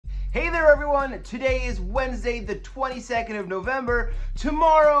Hey there everyone, today is Wednesday the 22nd of November.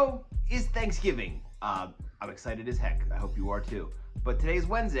 Tomorrow is Thanksgiving. I'm excited as heck, I hope you are too. But today is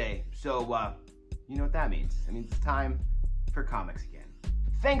Wednesday, so you know what that means. It means it's time for Comics Again.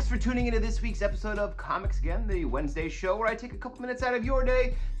 Thanks for tuning into this week's episode of Comics Again, the Wednesday show where I take a couple minutes out of your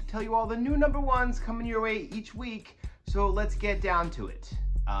day to tell you all the new number ones coming your way each week. So let's get down to it.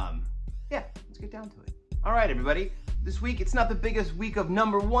 Let's get down to it. All right, everybody. This week, it's not the biggest week of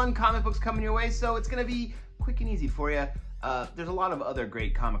number one comic books coming your way, so it's going to be quick and easy for you. There's a lot of other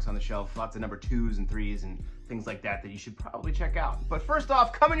great comics on the shelf, lots of number 2s and 3s and things like that you should probably check out. But first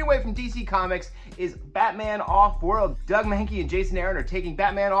off, coming your way from DC Comics is Batman Off-World. Doug Mahnke and Jason Aaron are taking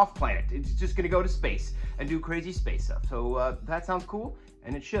Batman off-planet. It's just going to go to space and do crazy space stuff. So that sounds cool,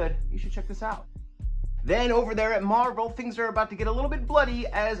 and it should. You should check this out. Then over there at Marvel, things are about to get a little bit bloody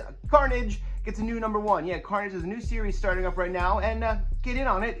as Carnage gets a new number one. Yeah, Carnage is a new series starting up right now, and get in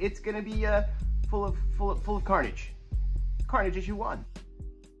on it. It's gonna be full of carnage. Carnage issue 1.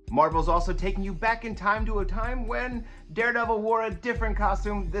 Marvel's also taking you back in time to a time when Daredevil wore a different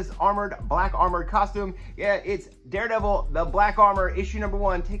costume. This black armored costume. Yeah, it's Daredevil, the Black Armor issue number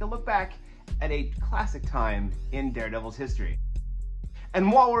 1. Take a look back at a classic time in Daredevil's history. And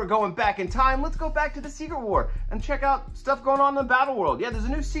while we're going back in time, let's go back to the Secret War and check out stuff going on in the Battle World. Yeah, there's a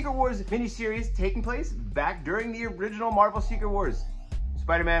new Secret Wars miniseries taking place back during the original Marvel Secret Wars.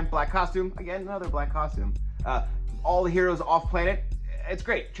 Spider-Man, black costume. Again, another black costume. All the heroes off planet. It's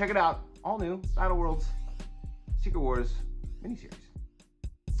great. Check it out. All new Battle Worlds Secret Wars miniseries.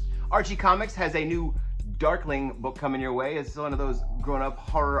 Archie Comics has a new Darkling book coming your way. It's one of those grown-up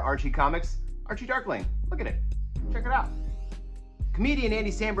horror Archie comics. Archie Darkling. Look at it. Check it out. Comedian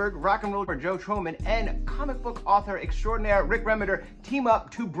Andy Samberg, rock and roll star Joe Troman, and comic book author extraordinaire Rick Remender team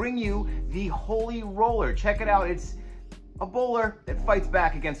up to bring you the Holy Roller. Check it out. It's a bowler that fights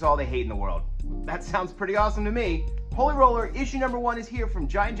back against all the hate in the world. That sounds pretty awesome to me. Holy Roller issue number 1 is here from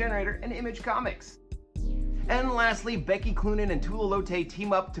Giant Generator and Image Comics. And lastly, Becky Cloonan and Tula Lote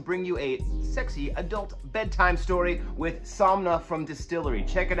team up to bring you a sexy adult bedtime story with Somna from Distillery.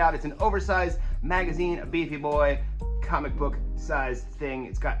 Check it out. It's an oversized magazine, a beefy boy, comic book sized thing.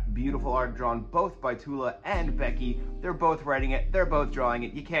 It's got beautiful art drawn both by Tula and Becky. They're both writing it. They're both drawing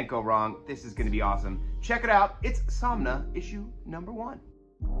it. You can't go wrong. This is going to be awesome. Check it out. It's Somna issue number 1.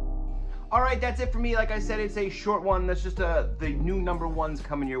 All right, that's it for me. Like I said, it's a short one. That's just the new number 1s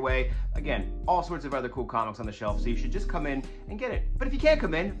coming your way. Again, all sorts of other cool comics on the shelf, so you should just come in and get it. But if you can't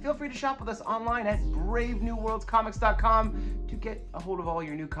come in, feel free to shop with us online at bravenewworldscomics.com to get a hold of all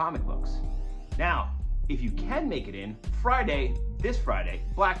your new comic books. Now, if you can make it in, this Friday,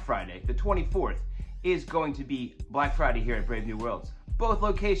 Black Friday, the 24th, is going to be Black Friday here at Brave New Worlds. Both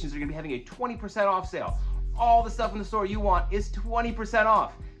locations are going to be having a 20% off sale. All the stuff in the store you want is 20%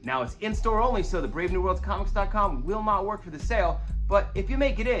 off. Now it's in-store only, so the bravenewworldscomics.com will not work for the sale, but if you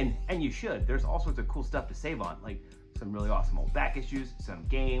make it in, and you should, there's all sorts of cool stuff to save on, like some really awesome old back issues, some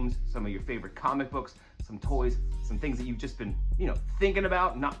games, some of your favorite comic books, some toys, some things that you've just been, thinking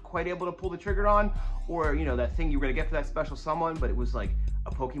about, not quite able to pull the trigger on, or, that thing you were gonna get for that special someone, but it was like a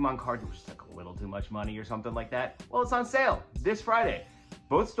Pokemon card that was just like a little too much money or something like that. Well, it's on sale this Friday.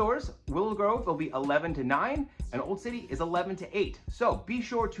 Both stores, Willow Grove, will be 11 to 9, and Old City is 11 to 8. So be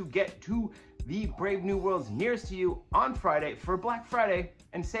sure to get to the Brave New Worlds nearest to you on Friday for Black Friday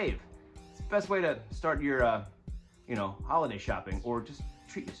and save. It's the best way to start your, holiday shopping, or just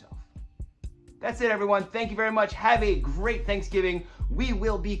treat yourself. That's it, everyone. Thank you very much. Have a great Thanksgiving. We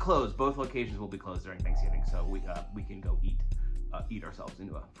will be closed. Both locations will be closed during Thanksgiving, so we can go eat ourselves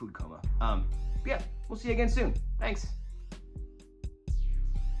into a food coma. Yeah, we'll see you again soon. Thanks.